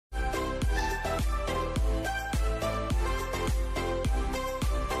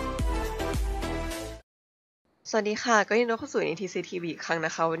สวัสดีค่ะก็ยินดีต้อนรับเข้าสู่ NTCTV อีกครั้งน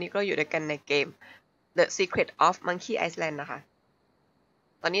ะคะวันนี้ก็อยู่ด้วยกันในเกม The Secret of Monkey Island นะคะ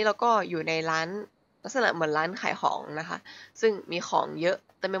ตอนนี้เราก็อยู่ในร้านลักษณะเหมือนร้านขายของนะคะซึ่งมีของเยอะ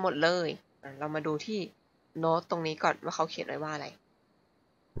เต็มไปหมดเลยเรามาดูที่โน้ตตรงนี้ก่อนว่าเขาเขียนไว้ว่าอะไร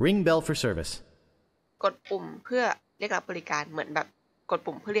Ring bell for service กดปุ่มเพื่อเรียกรับบริการเหมือนแบบกด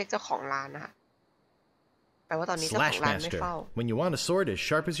ปุ่มเพื่อเรียกเจ้าของร้านนะคะแปลว่าตอนนี้เจ้าของร้านไม่เฝ้า When you want a sword as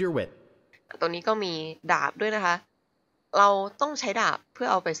sharp as your wit ตรงนี้ก็มีดาบด้วยนะคะเราต้องใช้ดาบเพื่อ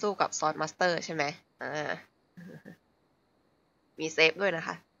เอาไปสู้กับซอสมาสเตอร์ใช่ไหมมีเซฟด้วยนะค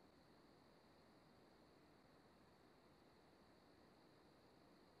ะ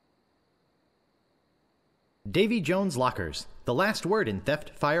Davy Jones lockers the last word in theft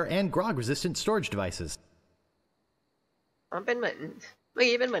fire and grog resistant storage devices มันเป็นเหมือนเมื่อ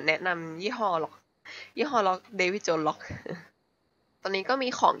กี้เป็นเหมือนแนะนำยี่ห้อล็อกเดวิดโจนล็อกตอนนี้ก็มี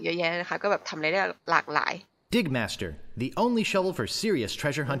ของเยอะแยะนะคะก็แบบทำอะไรได้หลากหลาย Digmaster the only shovel for serious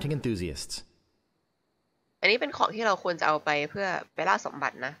treasure hunting enthusiasts อันนี้เป็นของที่เราควรจะเอาไปเพื่อไปล่าสมบั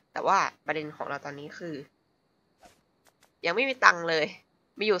ตินะแต่ว่าประเด็นของเราตอนนี้คือยังไม่มีตังค์เลย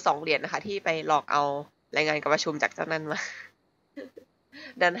มีอยู่2 เหรียญนะคะที่ไปหลอกเอารายงานการประชุมจากเจ้านั่นมา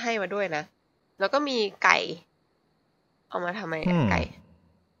ดันให้มาด้วยนะแล้วก็มีไก่เอามาทำไมไก่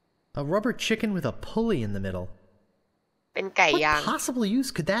A rubber chicken with a pulley in the middle เป็นไก่ยาง What possible use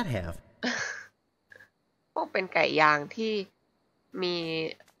could that have พวกเป็นไก่ยางที่มี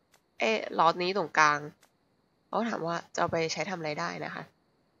ล้อนี้ตรงกลางเขาถามว่าจะเอาไปใช้ทำอะไรได้นะคะ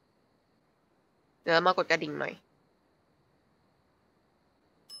เดี๋ยวเรามากดกระดิ่งหน่อย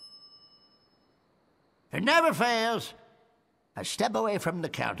It never fails. I step away from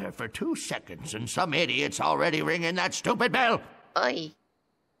the counter for 2 seconds and some idiot's already ringing that stupid bell. เอ้ย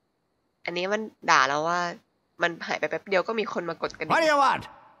อันนี้มันด่าเราว่ามันหายไปแป๊บเดียวก็มีคนมากดกระดิ่ง What do you want?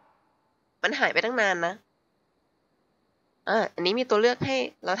 มันหายไปตั้งนานนะอันนี้มีตัวเลือกให้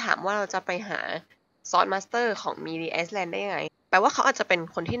เราถามว่าเราจะไปหาซอสมาสเตอร์ของมีรีไอซ์แลนด์ได้ยังไงแปลว่าเขาอาจจะเป็น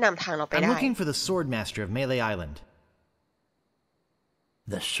คนที่นำทางเราไปได้ I'm looking for the sword master of Melee Island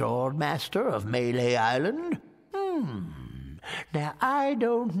The sword master of Melee Island? Now I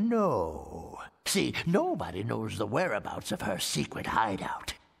don't know. See, nobody knows the whereabouts of her secret hideout.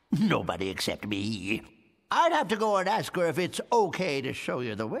 Nobody except me. I'd have to go and ask her if it's okay to show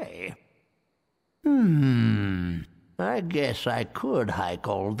you the way. I guess I could hike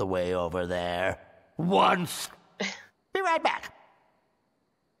all the way over there. Once. Be right back.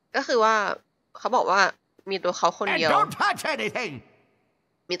 ก็คือว่าเขาบอกว่ามีตัวเขาคน And เดียว don't touch anything.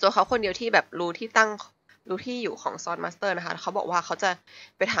 มีตัวเขาคนเดียวที่แบบรู้ที่อยู่ของซอสมาสเตอร์นะคะเขาบอกว่าเขาจะ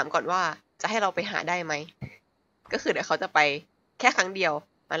ไปถามก่อนว่าจะให้เราไปหาได้ไหมก็คือเดี๋ยวเขาจะไปแค่ครั้งเดียว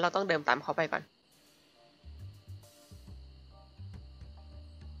งั้นเราต้องเดินตามเขาไปก่อน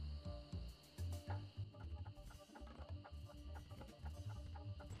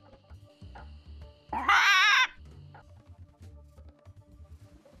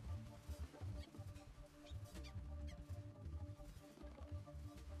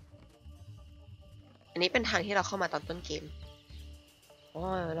อันนี้เป็นทางที่เราเข้ามาตอนต้นเกม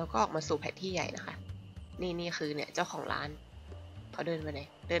เราก็ออกมาสู่แผนที่ใหญ่นะคะนี่คือเนี่ยเจ้าของร้านเขาเดินไปไหน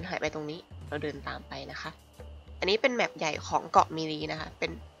เดินหายไปตรงนี้เราเดินตามไปนะคะอันนี้เป็นแมปใหญ่ของเกาะมีรีนะคะเป็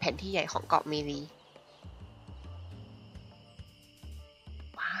นแผนที่ใหญ่ของเกาะมีรี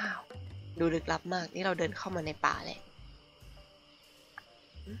ว้าวดูลึกลับมากนี่เราเดินเข้ามาในป่าเลย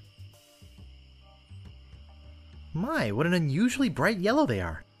My what an unusually bright yellow they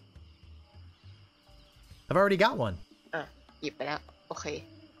are I've already got one หยิบไปแล้วโอเค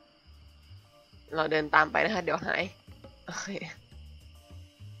เราเดินตามไปนะคะเดี๋ยวหายโอเค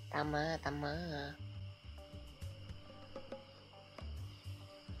ตามมา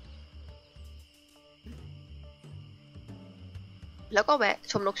แล้วก็แวะ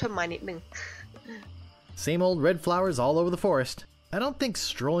ชมนกชมไม้นิดนึง Same old red flowers all over the forest I don't think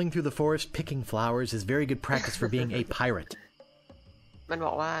strolling through the forest picking flowers is very good practice for being a pirate มันบ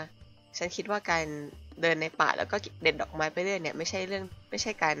อกว่าฉันคิดว่าการเดินในป่าแล้วก็เด็ดดอกไม้ไปเรื่อยเนี่ยไม่ใ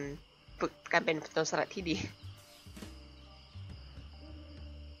ช่การฝึกการเป็นโจรสลัดที่ดี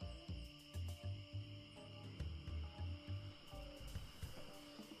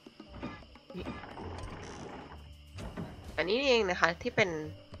อันนี้เองนะคะที่เป็น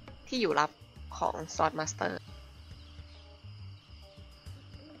ที่อยู่ลับของซอสมาสเตอร์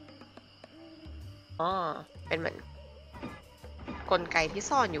เป็นเหมือนกลไกที่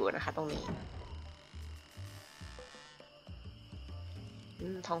ซ่อนอยู่นะคะตรงนี้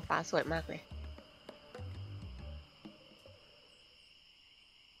ท้องฟ้าสวยมากเลย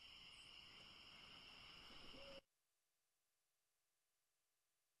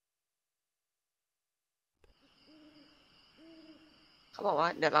เขาบอกว่า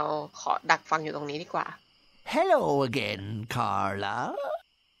เดี๋ยวเราขอดักฟังอยู่ตรงนี้ดีกว่า Hello again, Carla.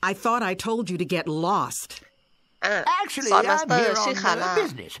 I thought I told you to get lost. Actually, ซอสมาส I'm เตอร์ here ชื่อ on คาร่า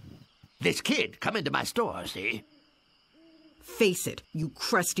business. This kid come into my store, see? Face it, you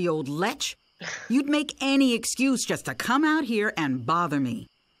crusty old lech. You'd make any excuse just to come out here and bother me.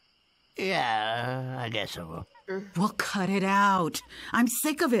 Yeah, I guess so. Well, cut it out. I'm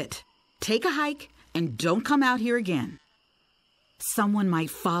sick of it. Take a hike and don't come out here again. Someone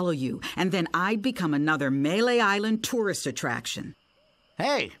might follow you, and then I'd become another Melee Island tourist attraction.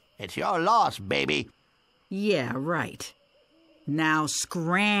 Hey, it's your loss, baby. Yeah, right. Now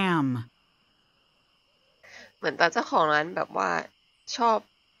scram. เหมือนตาเจ้าของร้านแบบว่าชอบ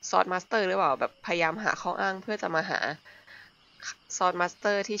ซอสมาสเตอร์หรือเปล่าแบบพยายามหาข้ออ้างเพื่อจะมาหาซอสมาสเต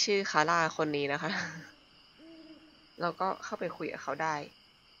อร์ที่ชื่อคาร่าคนนี้นะคะ เราก็เข้าไปคุยกับเขาได้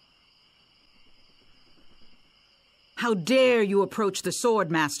How dare you approach the sword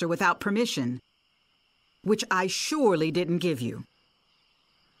master without permission, which I surely didn't give you.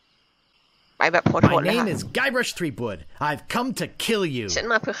 ไปแบบโหด My ๆเลย name ค่ะ is Guybrush Threepwood. I've come to kill you. ฉัน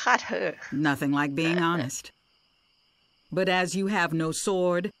มาเพื่อฆ่าเธอ Nothing like being honest. But as you have no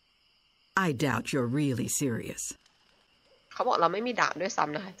sword, I doubt you're really serious. เขาบอกเราไม่มีดาบด้วยซ้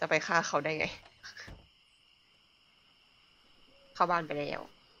ำนะคะจะไปฆ่าเขาได้ไง เข้าบ้านไปแล้ว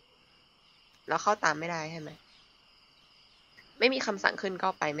แล้วเข้าตามไม่ได้ใช่ไหมไม่มีคำสั่งขึ้นก็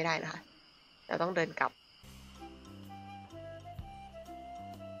ไปไม่ได้นะคะเราต้องเดินกลับ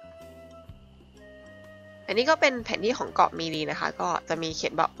อันนี้ก็เป็นแผนที่ของเกาะมีรีนะคะก็จะมีเขี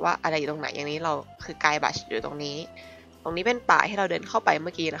ยนบอกว่าอะไรอยู่ตรงไหนอย่างนี้เราคือไกด์บัชอยู่ตรงนี้เป็นป่าที่เราเดินเข้าไปเ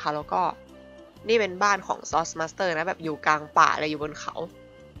มื่อกี้นะคะแล้วก็นี่เป็นบ้านของซอสมาสเตอร์นะแบบอยู่กลางป่าเลยอยู่บนเขา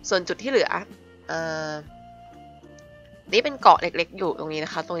ส่วนจุดที่เหลือนี่เป็นเกาะเล็กๆอยู่ตรงนี้น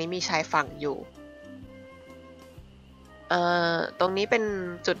ะคะตรงนี้มีชายฝั่งอยู่ตรงนี้เป็น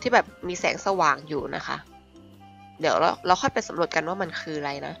จุดที่แบบมีแสงสว่างอยู่นะคะเดี๋ยวเราค่อยไปสำรวจกันว่ามันคืออะไ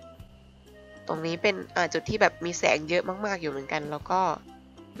รนะตรงนี้เป็นจุดที่แบบมีแสงเยอะมากๆอยู่เหมือนกันแล้วก็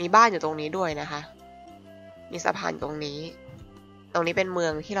มีบ้านอยู่ตรงนี้ด้วยนะคะมีสะพานตรงนี้เป็นเมือ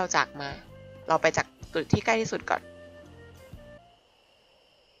งที่เราจากมาเราไปจากจุดที่ใกล้ที่สุดก่อน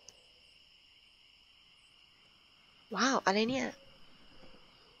ว้าวอะไรเนี่ย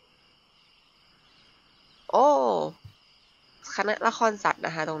โอ้คณะละครสัตว์น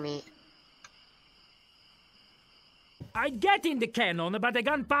ะคะตรงนี้ I'd get in the cannon, but the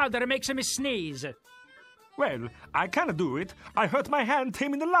gunpowder makes me sneeze. Well, I can't do it. I hurt my hand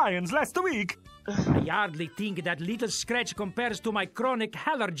taming the lions last week. I hardly think that little scratch compares to my chronic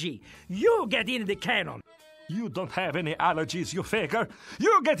allergy. You get in the cannon. You don't have any allergies, you faker.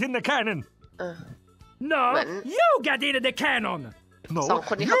 You get in the cannon. No, you get in the cannon. สองค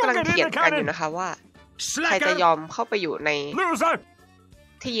นนี้เขากำลังเถียงกันอยู่นะคะว่าใครจะยอมเข้าไปอยู่ใน Loser.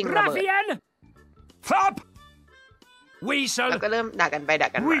 ที่ยิงระเบิด Ruffian. Flop. Weasel. แล้วก็เริ่มด่ากันไปด่า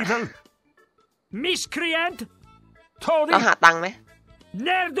กันมา Weasel. Miscreant. Toady. เราหาตังค์ไหม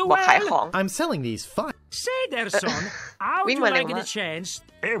บอกขาย Ne'er-do-well. ของ I'm selling these fine. Say there, son, how do Win you one, like Emma. the chance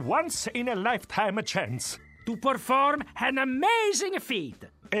A once-in-a-lifetime chance. to perform an amazing feat?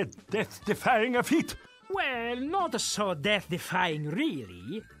 A death-defying feat. Well, not so death-defying, really.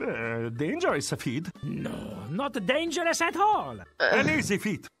 Dangerous feat. No, not dangerous at all, An easy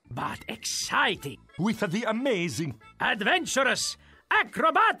feat. but exciting, With the amazing adventurous,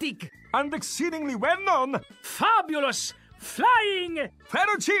 acrobatic, and exceedingly well-known fabulous, flying.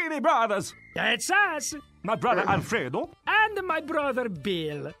 Ferrucini brothers. That's us. My brother Alfredo. And my brother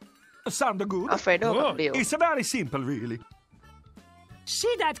Bill. Sound good? อัลเฟรโดกับบิล It's very simple, really.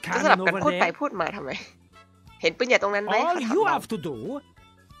 See that จะสลับ cannon กัน over พูดไป there? พูดมาทำไม เห็นปืนใหญ่ตรงนั้นไหม All เขาถาม you เรา have to do,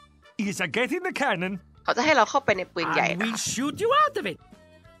 Is get in the cannon เขาจะให้เราเข้าไปในปืนใหญ่ and นะ we'll คะ shoot you out of it.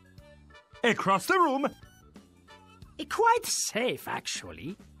 across the room. Quite safe, actually.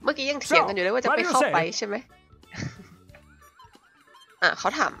 เมื่อกี้ยังเถียงกันอยู่เลยว่าจะไปเข้าไปใช่ไหม เขา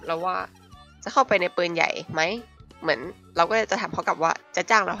ถามเราว่าจะเข้าไปในปืนใหญ่ไหมเหมือนเราก็จะถามเขากลับว่าจะ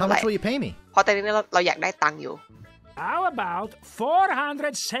จ้างเรา How เท่าไหร่ much will you pay me? เพราะตอนนี้เราอยากได้ตังค์อยู่ How about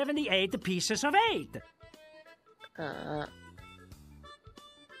 478 pieces of 8?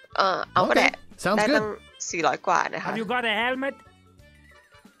 เอาก็ได้ Okay, sounds ได้ good. ตั้ง400 กว่านะคะ Have you got a helmet?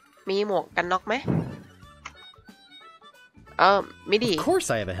 มีหมวกกันน็อกไหมไม่ดี Of course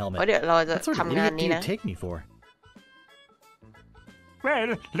I have a เพราะ helmet. เดี๋ยวเราจะ What sort of ทำงาน idiot do นี้ you นะ take me for? Well,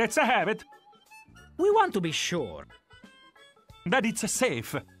 let's have it. We want to be sure. That it's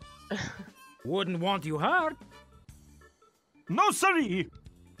safe. Wouldn't want you hurt. No, sorry.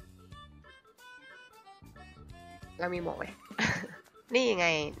 เรามีหมวกไหม นี่ไง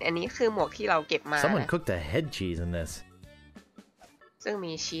อันนี้คือหมวกที่เราเก็บมา Someone นะ cooked a head cheese in this. ซึ่ง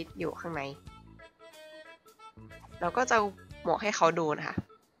มีชีทอยู่ข้างในเราก็จะหมวกให้เขาดูนะคะ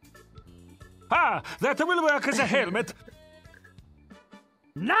Ah, that will work as a helmet.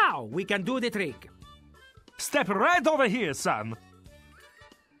 Now we can do the trick. Step right over here, son.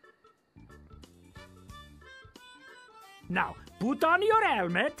 Now put on your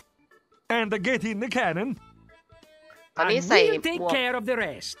helmet. And get in the cannon. ตอน And นี้ใส่ we'll ห take มวก care of the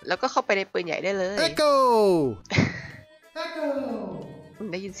rest. แล้วก็เข้าไปในปืนใหญ่ได้เลย Echo! Echo!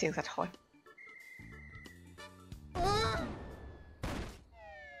 ได้ยินเสียงสะท้อน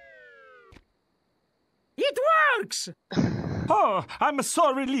It works! Oh, I'm so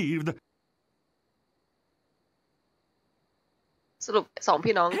relieved. สรุปสอง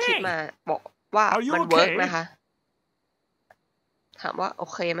พี่น้องคิดมาบอกว่า Are you มันเวิร์ก okay? นะคะ ถามว่าโอ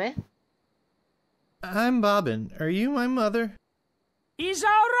เคไหม I'm Bobbin. Are you my mother? He's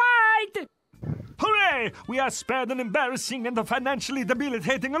all right! Hooray! We are spared an embarrassing and financially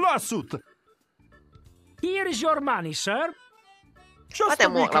debilitating lawsuit. Here is your money, sir. Just What a a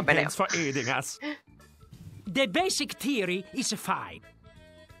walk up in recompense for aiding us. The basic theory is fine.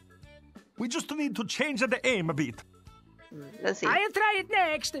 We just need to change the aim a bit. นั่นสิ I'll try it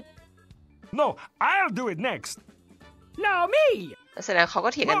next. No, I'll do it next. No, me! เสร็จแล้วเขาก็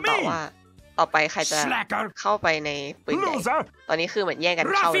เถียงกันต่อว่า ต่อไปใครจะ Slacker! เข้าไปในปืนใหญ่ Loser! ตอนนี้คือเหมือนแย่งกัน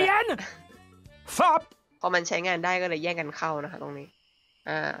เข้าแล้ว Ruffian! Fop! พอมันใช้งานได้ก็เลยแย่งกันเข้านะคะตรงนี้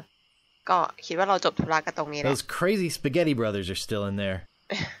ก็คิดว่าเราจบธุระกันตรงนี้แล้ว Those crazy spaghetti brothers are still in there.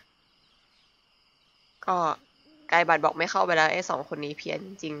 ก็กายบัตรบอกไม่เข้าไปแล้วไอ้สองคนนี้เพี้ยนจ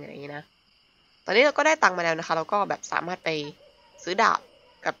ริงๆอะไรอย่างนี้นะ ตอนนี้เราก็ได้ตังค์มาแล้วนะคะเราก็แบบสามารถไปซื้อดาบ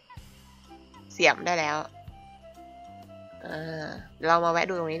กับเสียมได้แล้วเรามาแวะ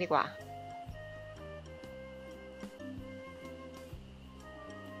ดูตรงนี้ดีกว่า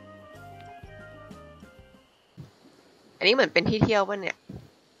อันนี้เหมือนเป็นที่เที่ยวป่ะเนี่ย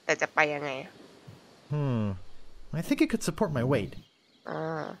แต่จะไปยังไง I think it could support my weight.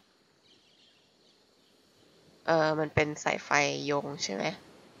 มันเป็นสายไฟโยงใช่ไหม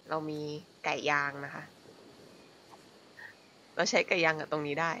เรามีไก่ยางนะคะ เราใช้ไก่ยางกับตรง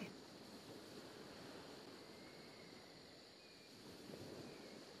นี้ได้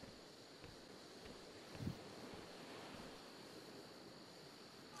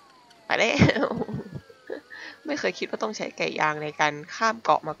ไปแล้ว ไม่เคยคิดว่าต้องใช้ไก่ยางในการข้ามเก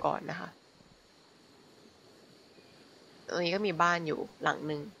าะมาก่อนนะคะ ตรงนี้ก็มีบ้านอยู่หลังห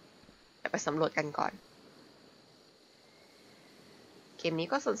นึ่งไปสำรวจกันก่อน เกมนี้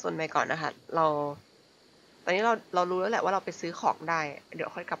ก็สนๆไปก่อนนะคะ ตอนนี้เรารู้แล้วแหละว่าเราไปซื้อของได้ เดี๋ยว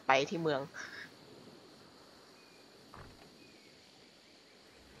ค่อยกลับไปที่เมือง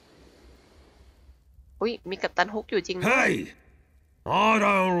อุ๊ย มีกัปตันฮุกอยู่จริงด้วย Hey! I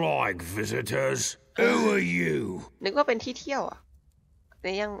don't like visitors. Who are you? นึกว่าเป็นที่เที่ยวอ่ะ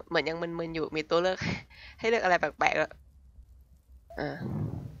นี่ยังเหมือนยังมึนๆอยู่ มีตัวเลือก ให้เลือกอะไรแปลกๆแล้ว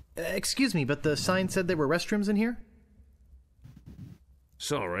Excuse me, but the sign said there were restrooms in here?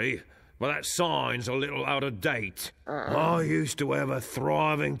 Sorry, but that sign's a little out of date. I used to have a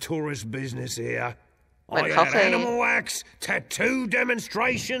thriving tourist business here. I had animal wax, tattoo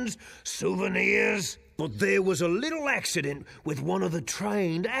demonstrations, souvenirs. But there was a little accident with one of the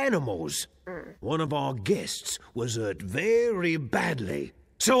trained animals. One of our guests was hurt very badly.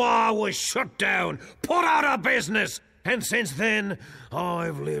 So I was shut down, put out of business. And since then,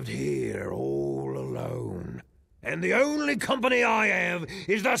 I've lived here all alone. And the only company I have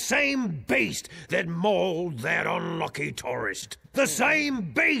is the same beast that mauled that unlucky tourist. The same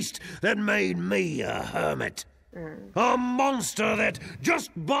beast that made me a hermit. A monster that, just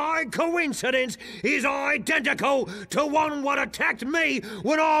by coincidence, is identical to one what attacked me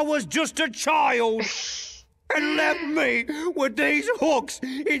when I was just a child. And left me with these hooks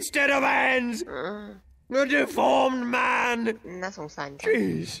instead of hands. A deformed man. น่าสงสารจัง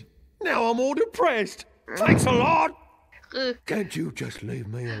Jeez, now I'm all depressed. Thanks a lot. คือ Can't you just leave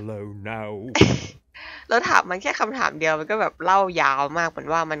me alone now? เราถามมันแค่คำถามเดียวมันก็แบบเล่ายาวมากเหมือน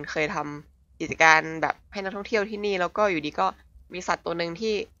ว่ามันเคยทำกิจการแบบให้นักท่องเที่ยวที่นี่แล้วก็อยู่ดีก็มีสัตว์ตัวหนึ่ง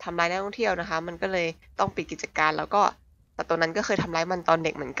ที่ทำร้ายนักท่องเที่ยวนะคะมันก็เลยต้องปิดกิจการแล้วก็สัตว์ตัวนั้นก็เคยทำร้ายมันตอนเ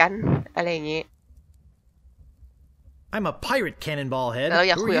ด็กเหมือนกันอะไรอย่างนี้ I'm a pirate, Cannonball Head. แล้ว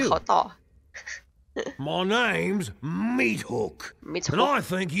อยาก Who คุย are กับ you? เขาต่อ My name's Meat Hook. Meat And Hook. I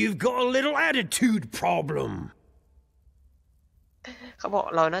think you've got a little attitude problem. เขาบอก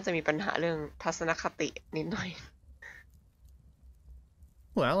เราน่าจะมีปัญหาเรื่องทัศนคตินิดหน่อย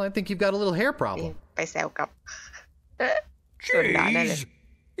Well, I think you've got a little hair นี่ problem. ไปแซวกับโดนด่าได้เลย Jeez,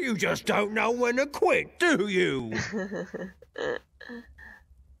 you just don't know when to quit, do you?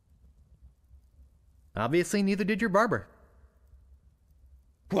 Obviously, neither did your barber.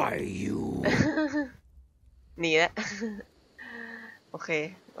 Why you หนีแล้ว โอเค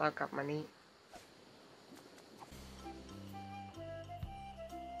เรากลับมานี่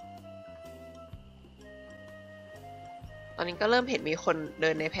ตอนนี้ก็เริ่มเห็นมีคนเดิ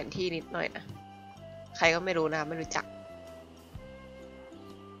นในแผนที่นิดหน่อยนะใครก็ไม่รู้นะไม่รู้จัก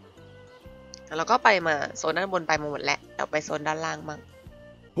แล้วก็ไปมาโซนด้านบนไปมาหมดแล้วเดี๋ยวไปโซนด้านล่างบ้าง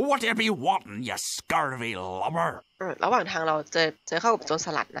Whatever you want, you scurvy lubber. ระหว่างทางเราเจอเข้ากับโจรส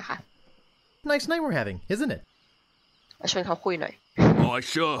ลัดนะคะ Nice night we're having, isn't it? มาชวนเขาคุยหน่อย I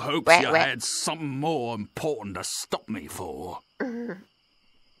sure hope you had something more important to stop me for.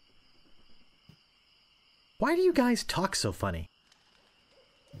 Why do you guys talk so funny?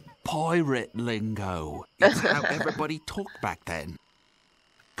 Pirate lingo. It's how everybody talked back then.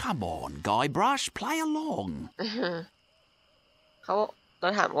 Come on, Guybrush, play along. เร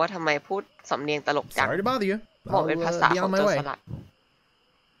าถามว่าทำไมพูดสำเนียงตลกจัง Sorry to bother you. บอกเป็นภาษา I'll ของ be on โจ my ร way. สลัด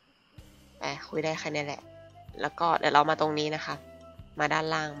คุยได้แค่นี้แหละ แล้วก็เดี๋ยวเรามาตรงนี้นะคะ มาด้าน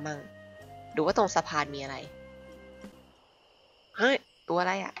ล่างมั่งดูว่าตรงสะพานมีอะไรเฮ้ยตัวอะ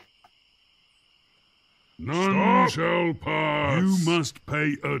ไรอ่ะ None shall pass. You must pay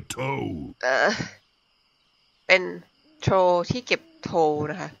a toll. เป็นโทรที่เก็บโทร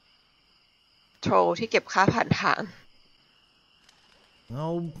นะคะโทรที่เก็บค่าผ่านทาง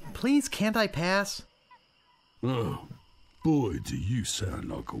Oh, please, can't I pass? Oh, boy, do you sound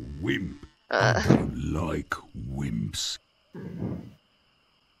like a wimp. I don't like wimps.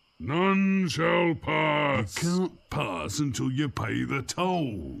 None shall pass. You can't pass until you pay the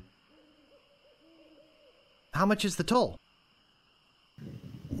toll. How much is the toll?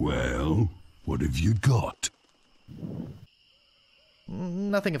 Well, what have you got?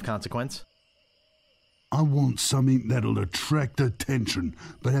 Nothing of consequence. I want something that'll attract attention,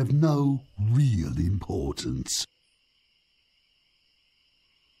 but have no real importance.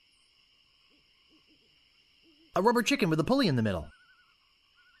 A rubber chicken with a pulley in the middle.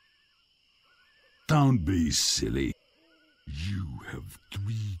 Don't be silly. You have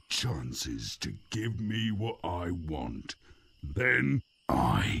 3 chances to give me what I want. Then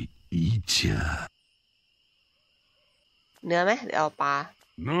I eat ya. เนื้อไหมหรือเอาปลา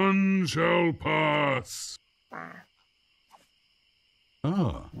None shall pass. ปลา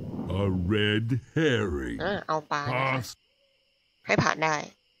Ah, a red herring. เอาปลานะคะ Pass. ให้ผ่านได้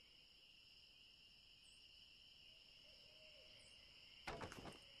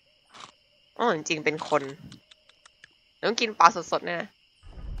จริงๆเป็นคนต้องกินปลาสดๆเนี่ยนะ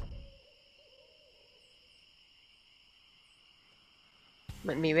เห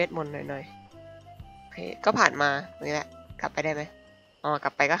มือนมีเวทมนต์หน่อยๆโอเคก็ผ่านมาตรงนี้แหละกลับไปได้ไหมก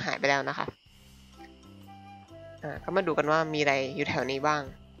ลับไปก็หายไปแล้วนะคะก็มาดูกันว่ามีอะไรอยู่แถวนี้บ้าง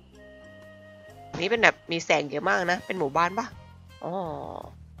นี่เป็นแบบมีแสงเยอะมากนะเป็นหมู่บ้านปะ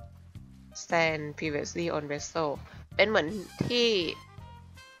stand previously on vessel เป็นเหมือนที่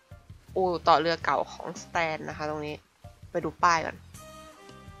อู่ต่อเรือเก่าของ stand นะคะตรงนี้ไปดูป้ายก่อน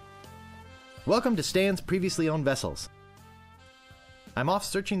Welcome to Stan's previously owned vessels. I'm off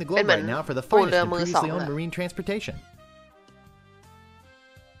searching the globe right now for the finest in previously owned marine transportation.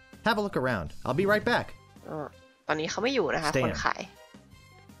 Have a look around. I'll be right back. ตอนนี้เขาไม่อยู่นะคะคนขาย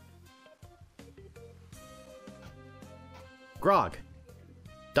Grog.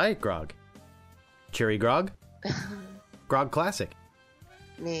 Diet grog. Cherry grog. Grog classic.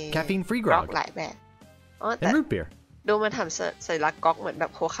 Caffeine free grog. หลายแบบ And root beer. ดูมันทำสัญลักษณ์ก๊อกเหมือนแบ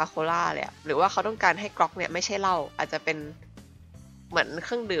บโคคาโคล่าเลยอะหรือว่าเขาต้องการให้ก๊อกเนี่ยไม่ใช่เหล้าอาจจะเป็นเหมือนเค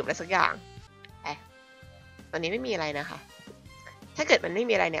รื่องดื่มอะไรสักอย่างตอนนี้ไม่มีอะไรนะคะถ้าเกิดมันไม่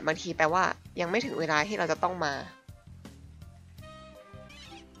มีอะไรเนี่ยบางทีแปลว่ายังไม่ถึงเวลาที่เราจะต้องมา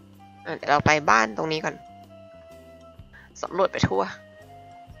เดี๋ยวเราไปบ้านตรงนี้ก่อนสำรวจไปทั่ว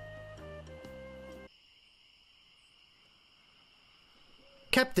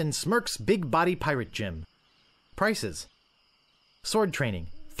Captain Smirk's Big Body Pirate Gym. Prices. Sword training,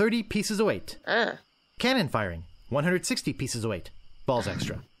 30 pieces of weight. Cannon firing, 160 pieces of weight. Balls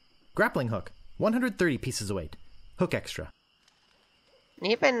extra. Grappling hook, 130 pieces of weight. Hook extra.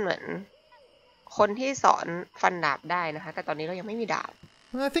 นี่เป็นเหมือนคนที่สอนฟันดาบได้นะคะแต่ตอนนี้เรายังไม่มีดาบ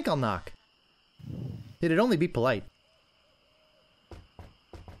I think I'll knock. It'd only be polite.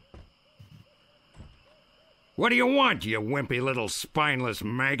 What do you want, you wimpy little spineless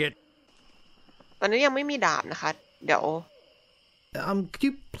maggot? ตอนนี้ยังไม่มีดาบนะคะเดี๋ยว Could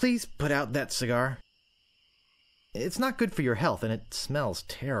you please put out that cigar? It's not good for your health and it smells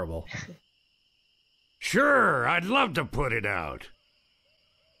terrible. Sure, I'd love to put it out.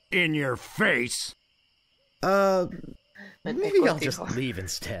 In your face. Maybe I'll just leave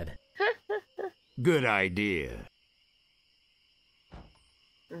instead. Good idea.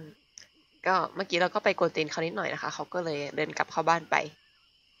 ก็เมื่อกี้เราก็ไปกวนตีนเขานิดหน่อยนะคะเขาก็เลยเดินกลับเข้าบ้านไป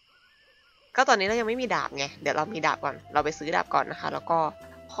ก็ตอนนี้เรายังไม่มีดาบไงเดี๋ยวเรามีดาบก่อนเราไปซื้อดาบก่อนนะคะแล้วก็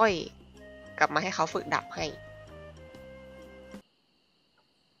ค่อยกลับมาให้เขาฝึกดาบให้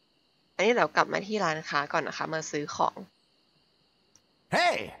อันนี้เรากลับมาที่ร้านค้าก่อนนะคะมาซื้อของ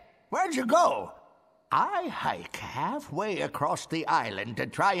Hey, where'd you go? I hike halfway across the island to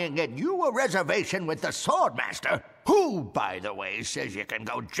try and get you a reservation with the swordmaster, who, by the way, says you can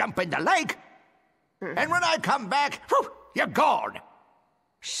go jump in the lake. And when I come back, whew, you're gone.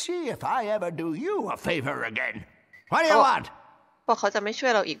 See if I ever do you a favor again. What do you want? พวกเขาจะไม่ช่ว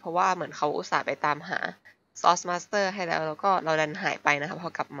ยเราอีกเพราะว่าเหมือนเขาอุตส่าห์ไปตามหาซอสมาสเตอร์ให้แล้วก็เราดันหายไปนะคะพอ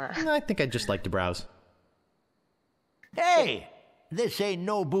กลับมา I think I'd just like to browse. Hey, this ain't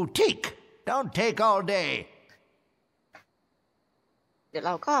no boutique. Don't take all day. เดี๋ยวเ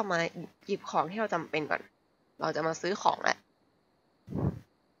ราก็มาหยิบของที่เราจำเป็นก่อนเราจะมาซื้อของแหละ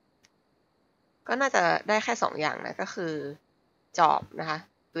ก็น่าจะได้แค่2อย่างนะก็คือจอบนะคะ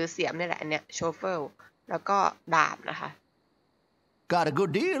หรือเสียมนี่แหละอันเนี้ยโชเฟลแล้วก็ดาบนะคะ Got a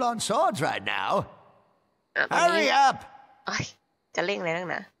good deal on swords right now. Hurry up! จะเร่งอะไรนัก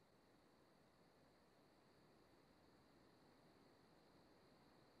หนา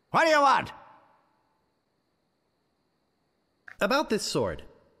What do you want? About this sword.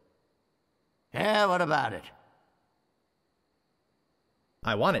 Yeah, what about it?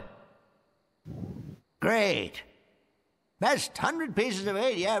 I want it. Great. Best 100 pieces of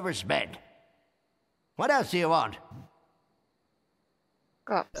 8 you ever spent. What else do you want?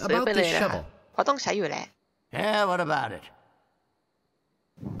 ก็ซื้อไปเลยนะคะเพราะต้องใช้อยู่แล้ว Yeah, what about it?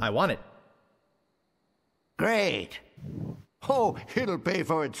 I want it. Great. Oh, it'll pay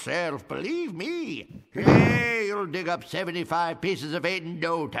for itself, believe me. Hey, you'll dig up 75 pieces of 8 in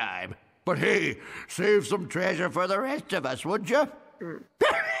no time. But hey, save some treasure for the rest of us, would you?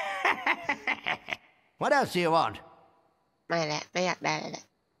 What else do you want? ไม่แหละไม่อยากได้แหละ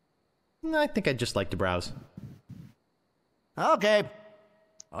I think I'd just like to browse. Okay.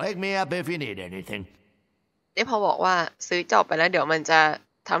 Wake me up if you need anything. นี่พอบอกว่าซื้อจอบไปแล้วเดี๋ยวมันจะ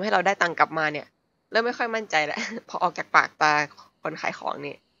ทำให้เราได้ตังค์กลับมาเนี่ยเริ่มไม่ค่อยมั่นใจแล้ว พอออกจากปากตาคนขายของ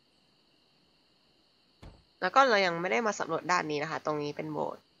นี่แล้วก็เรายังไม่ได้มาสำรวจด้านนี้นะคะตรงนี้เป็นโบ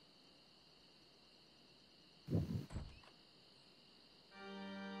สถ์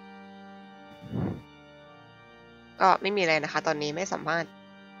ก็ไม่มีอะไรนะคะตอนนี้ไม่สามารถ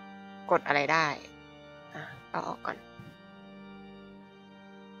กดอะไรได้ก็ออกก่อน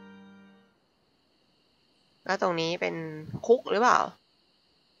แล้วตรงนี้เป็นคุกหรือเปล่า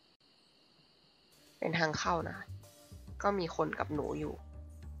เป็นทางเข้านะก็มีคนกับหนูอยู่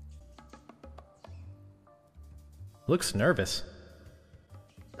Looks nervous.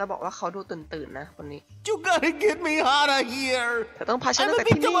 เราบอกว่าเขาดูตื่นๆนะคนนี้ You gotta get me out of here. เธอต้องพาฉันออกจาก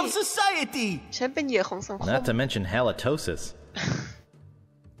ที่นี่ I'm a victim of society. ฉันเป็นเหยื่อของสังคม Not to mention halitosis.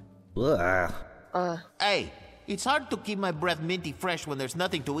 Hey, it's hard to keep my breath minty fresh when there's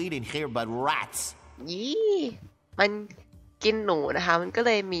nothing to eat in here but rats. ยี่มันกินหนูนะคะมันก็เ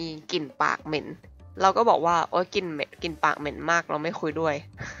ลยมีกลิ่นปากเหม็นเราก็บอกว่าโอ๊ยกลิ่นปากเหม็นมากเราไม่คุยด้วย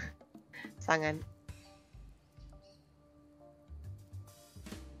ซะงั้น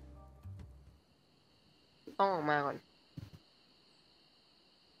ต้องออกมาก่อน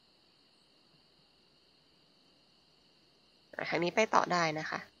ทางนี้ไปต่อได้นะ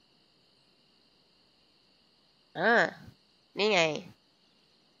คะนี่ไง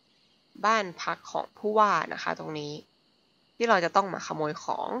บ้านพักของผู้ว่านะคะตรงนี้ที่เราจะต้องมาขโมยข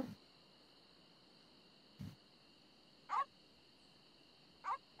อง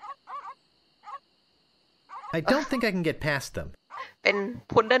I don't think I can get past them. เป็น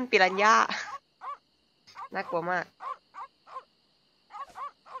พุดเดิ้ลปิรันย่าน่ากลัวมาก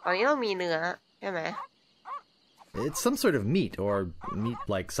ตอนนี้เรามีเนื้อใช่ไหม It's some sort of meat or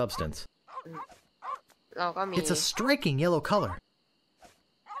meat-like substance. เราก็มี It's a striking yellow color.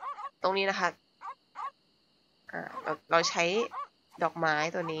 ตรงนี้นะคะเราใช้ดอกไม้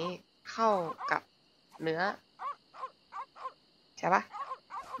ตัวนี้เข้ากับเนื้อใช่ปะ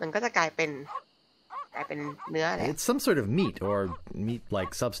มันก็จะกลายเป็นเนื้อแหละ It's some sort of meat or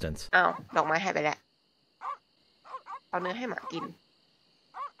meat-like substance. อ้าวดอกไม้หายไปแล้วเอาเนื้อให้หมากิน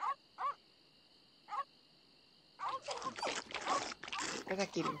แล้วก็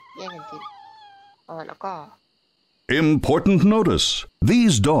กินแย่งกันกินแล้วก็ Important notice.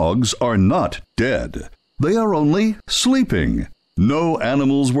 These dogs are not dead. They are only sleeping. No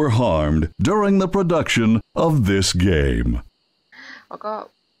animals were harmed during the production of this game. แล้วก็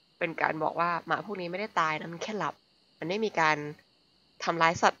เป็นการบอกว่าหมาพวกนี้ไม่ได้ตายนะมันแค่หลับมันไม่มีการทำร้า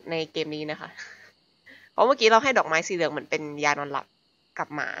ยสัตว์ในเกมนี้นะคะเพราะเมื่อกี้เราให้ดอกไม้สีเหลืองเหมือนเป็นยานอนหลับกับ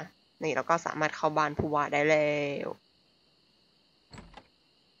หมา นี่เราก็สามารถเข้าบ้านผู้ว่าได้แล้ว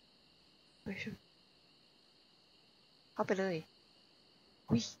เข้าไปเลย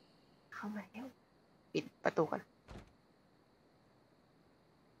อุ้ยเข้ามาแล้วปิดประตูก่อน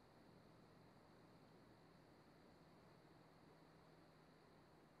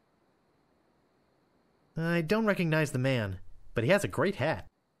I don't recognize the man, but he has a great hat.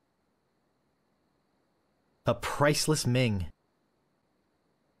 A priceless Ming.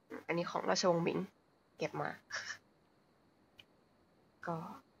 อันนี้ของราชวงศ์หมิงเก็บมา ก็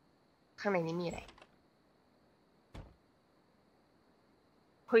ข้างในนี้มีอะไร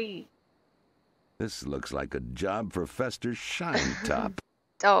เฮ้ย This looks like a job for Fester Shine Top.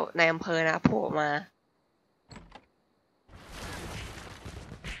 เจ้านายอำเภอนะโผล่มา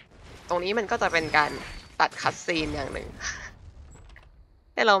ตรงนี้มันก็จะเป็นการตัดคัตซีนอย่างหนึ่ง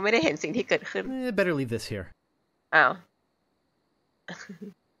แต่เราไม่ได้เห็นสิ่งที่เกิดขึ้น Better leave this here. อ้าว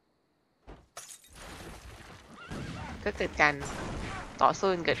ก็เกิดการต่อสู้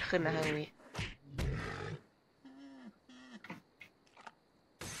เกิดขึ้นนะทางนี้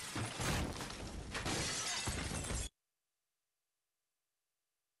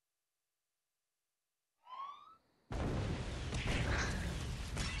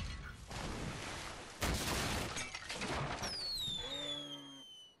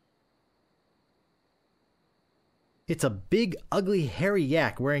It's a big, ugly, hairy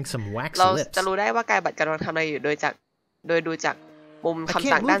yak wearing some wax เรา lips. จะรู้ได้ว่ากายบัตรกำลังทำอะไรอยู่โดยดูจากมุมค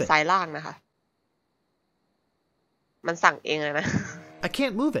ำสั่งด้านซ้ายล่างนะคะ มันสั่งเองเลยนะ I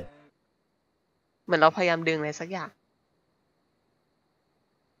can't move it. เหมือนเราพยายามดึงอะไรสักอย่าง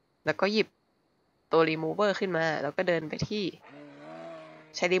แล้วก็หยิบตัวรีมูเวอร์ขึ้นมา แล้วก็เดินไปที่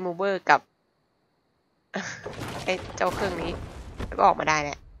ใช้รีมูเวอร์กับ ไอ้เจ้าเครื่องนี้ แล้วก็ออกมาได้แ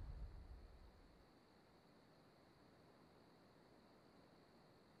หละ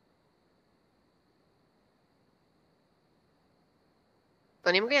ตั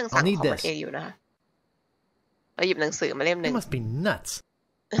วนี้มันก็ยังสั่งของมันเองอยู่นะคะเราหยิบหนังสือมาเล่มหนึ่ง You must be nuts.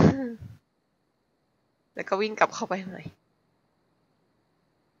 แล้วก็วิ่งกลับเข้าไปหน่อย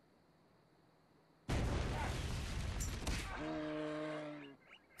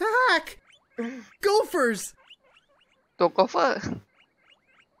Hack! Gophers! ตัวโกเฟอร์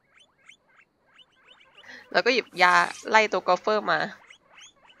แล้วก็หยิบยาไล่ตัวโกเฟอร์มา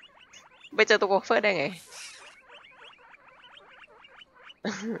ไปเจอตัวโกเฟอร์ได้ไง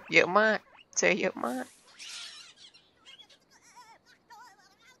เยอะมาก เจอเยอะมาก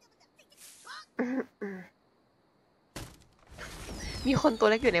มีคนตัว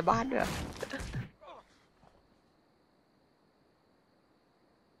เล็กอยู่ในบ้านด้วย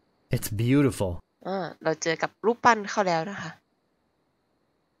It's beautiful. เราเจอกับรูปปั้นเข้าแล้วนะคะ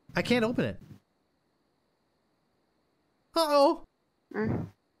I can't open it. Uh-oh.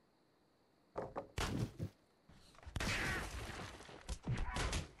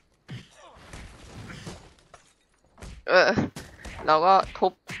 เราก็ทุ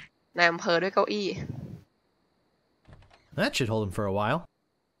บนายอำเภอด้วยเก้าอี้ That should hold him for a while.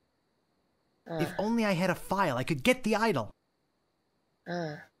 If only I had a file, I could get the idol.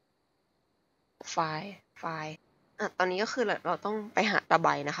 ไฟล์ตอนนี้ก็คือเราต้องไปหาตะไบ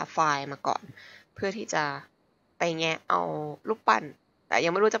นะคะ ไฟล์มาก่อน เพื่อที่จะไปแงะเอารูปปั้น แต่ยั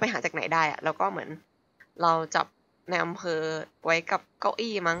งไม่รู้จะไปหาจากไหนได้อะแล้วก็เหมือนเราจับในอำเภอไว้กับเก้า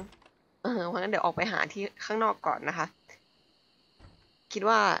อี้มั้งเพราะงั้นเดี๋ยวออกไปหาที่ข้างนอกก่อนนะคะ คิด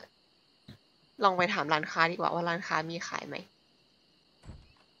ว่าลองไปถามร้านค้าดีกว่าว่าร้านค้ามีขายไหม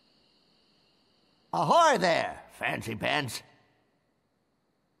Ahoy there, fancy pants.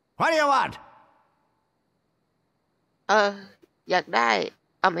 What do you want? อยากได้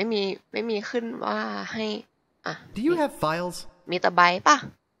ไม่มีขึ้นว่าให้Do you have files? มีตะไบป่ะ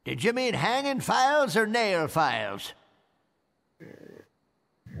Did you mean hanging files or nail files?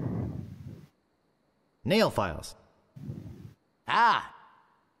 Nail files.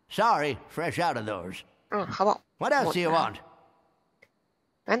 Sorry, fresh out of those. เขาบอก What else do you want?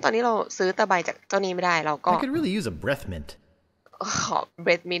 งั้นตอนนี้เราซื้อตะไบจากเจ้านี้ไม่ได้เราก็ I could really use a breath mint. ขอเบ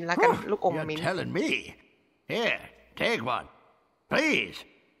รดมินแล้วกันลูกอมมิน You're telling me. Here, take one. Please.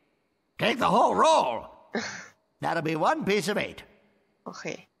 Take the whole roll. That'll be 1 piece of 8. โอเค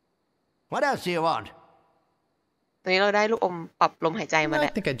What else do you want? ตอนนี้เราได้ลูกอมปรับลมหายใจมา I แล้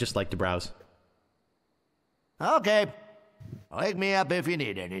ว think I'd just like to browse. Okay. Wake me up if you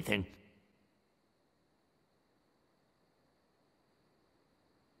need anything.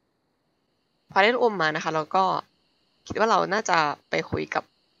 พอได้ลูกอมมานะคะเราก็คิดว่าเราน่าจะไปคุยกับ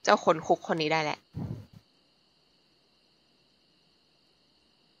เจ้าคนคุกคนนี้ได้แหละ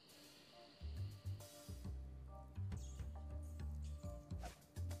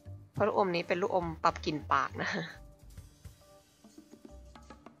ราะลูกอมนี้เป็นลูกอมปรับกลิ่นปากนะ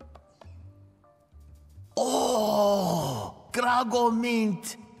Oh, Grago mint.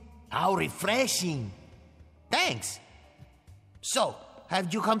 How refreshing. Thanks. So, have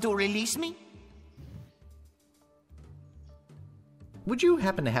you come to release me? Would you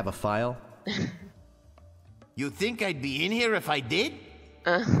happen to have a file? You think I'd be in here if I did?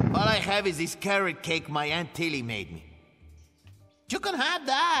 All I have is this carrot cake my Aunt Tilly made me. You can have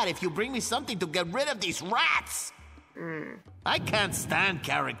that if you bring me something to get rid of these rats. I can't stand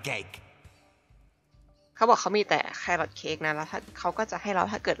carrot cake. เขาบอกเขามีแต่แครอทเค้กนะแล้วถ้าเขาก็จะให้เรา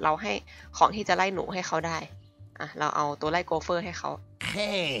ถ้าเกิดเราให้ของที่จะไล่หนูให้เขาได้เราเอาตัวไล่โกเฟอร์ให้เขา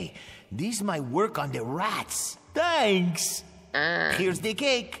Hey, this might work on the rats. Thanks. Here's the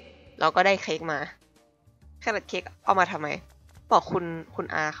cake. เราก็ได้เค้กมาแครอทเค้กเอามาทำไมบอกคุณ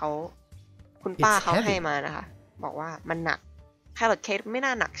อาเขาคุณป้าเขาให้มานะคะบอกว่ามันหนักแครอทเค้กไม่น่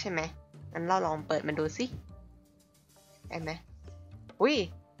าหนักใช่ไหมงั้นเราลองเปิดมันดูสิได้ไหมอุ้ย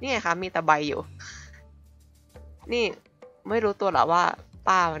นี่ไงคะมีตะไบอยู่นี่ไม่รู้ตัวหรอว่า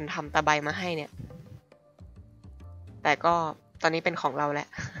ป้ามันทำตะไบมาให้เนี่ยแต่ก็ตอนนี้เป็นของเราแหละ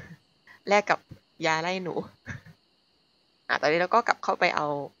แลกกับยาไล่หนูตอนนี้เราก็กลับเข้าไปเอา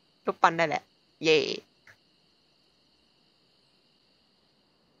ลูกปั้นได้แหละเย่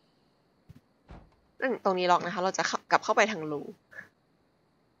ตรงนี้ล็อกนะคะเราจะกลับเข้าไปทางรู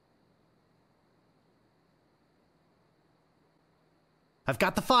I've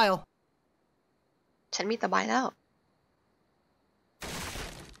got the file. ฉันมีตะไบแล้ว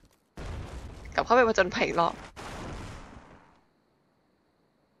กลับเข้าไปผจญภัยอีกรอบ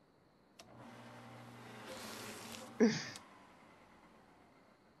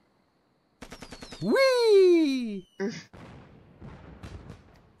วิ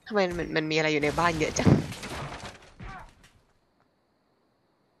ทำไมมันมีอะไรอยู่ในบ้านเยอะจัง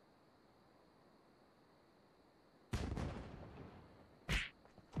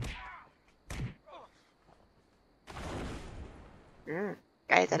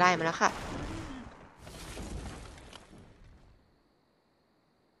ใกล้จะได้มาแล้วค่ะ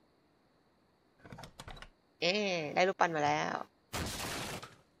ได้รูปปั้นมาแล้ว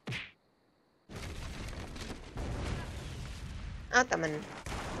แต่มัน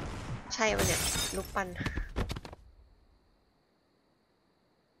ใช่ป่ะเนี่ยรูปปั้น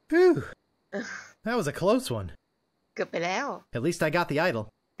That was a close one. เกือบไปแล้ว At least I got the idol.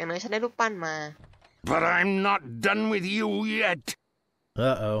 อย่างน้อยฉันได้รูปปั้นมา But I'm not done with you yet.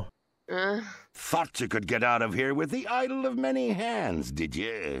 Uh-oh. Thought you could get out of here with the idol of many hands, did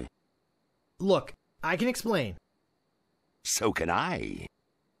you? Look, I can explain. So can I.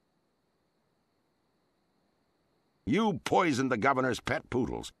 You poisoned the governor's pet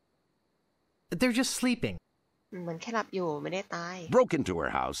poodles. They're just sleeping. มันแค่หลับอยู่ไม่ได้ตาย Broke into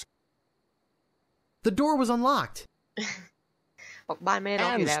her house. The door was unlocked. บอกบ้านไม่ได้ล็อ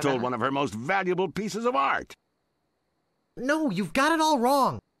กอยู่ And แล้ว stole one of her most valuable pieces of art. No, you've got it all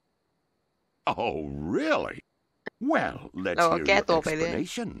wrong. Oh, really? Well, let's hear your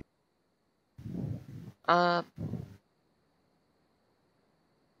explanation.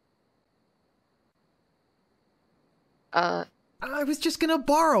 I was just gonna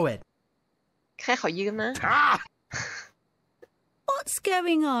borrow it. แค่ขอยืมนะ What's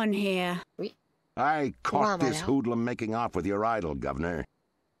going on here? I caught this hoodlum making off with your idol, Governor.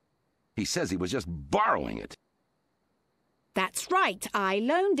 He says he was just borrowing it. That's right. I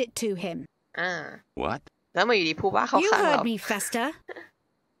loaned it to him. What? แล้วมาอยู่ดีพูดว่าเขา You ฆ่าเรา heard me, Fester.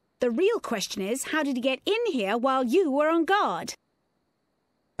 The real question is, how did he get in here while you were on guard?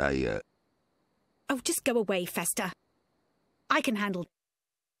 Oh, just go away, Fester. I can handle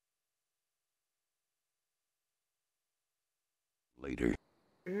later.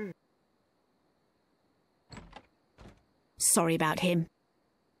 Sorry about him.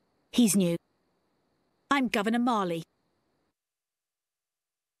 He's new. I'm Governor Marley.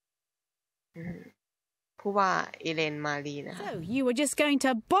 ผู้ว่าเอเลนมารีนะคะ So you were just going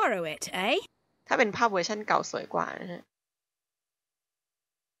to borrow it, eh? ถ้าเป็นภาพเวอร์ชันเก่าสวยกว่านะฮะ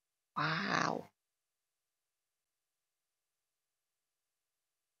ว้าว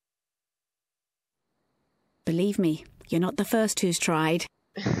Believe me, you're not the first who's tried.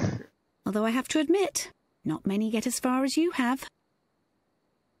 Although I have to admit, not many get as far as you have.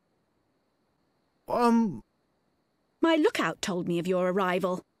 My lookout told me of your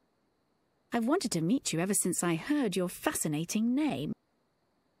arrival. I've wanted to meet you ever since I heard your fascinating name.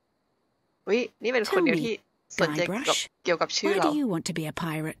 นี่เป็นคนเดียวที่สนใจเกี่ยวกับชื่อ Why เรา do you want to be a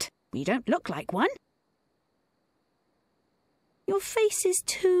pirate? You don't look like one. Your face is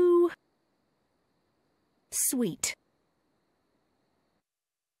too sweet.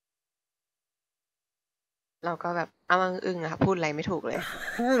 เราก็แบบอ้างอึ้งอะค่ะพูดอะไรไม่ถูกเลย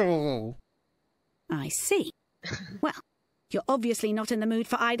I see. Well, you're obviously not in the mood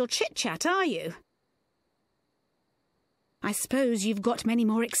for idle chit-chat, are you? I suppose you've got many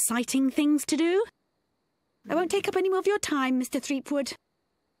more exciting things to do? I won't take up any more of your time, Mr. Threepwood.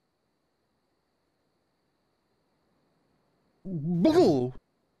 Bull!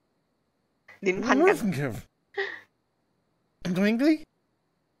 ลิ้นพันกัน Twinkly?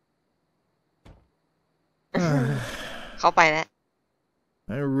 เข้าไปแล้ว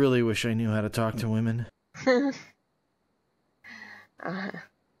I really wish I knew how to talk to women.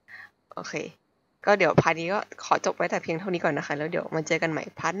 โอเคก็เดี๋ยวพาร์ทนี้ก็ขอจบไว้แต่เพียงเท่านี้ก่อนนะคะแล้วเดี๋ยวมาเจอกันใหม่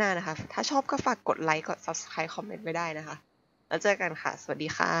พาร์ทหน้านะคะถ้าชอบก็ฝากกดไลค์กด Subscribe คอมเมนต์ไว้ได้นะคะแล้วเจอกันค่ะสวัสดี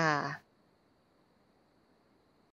ค่ะ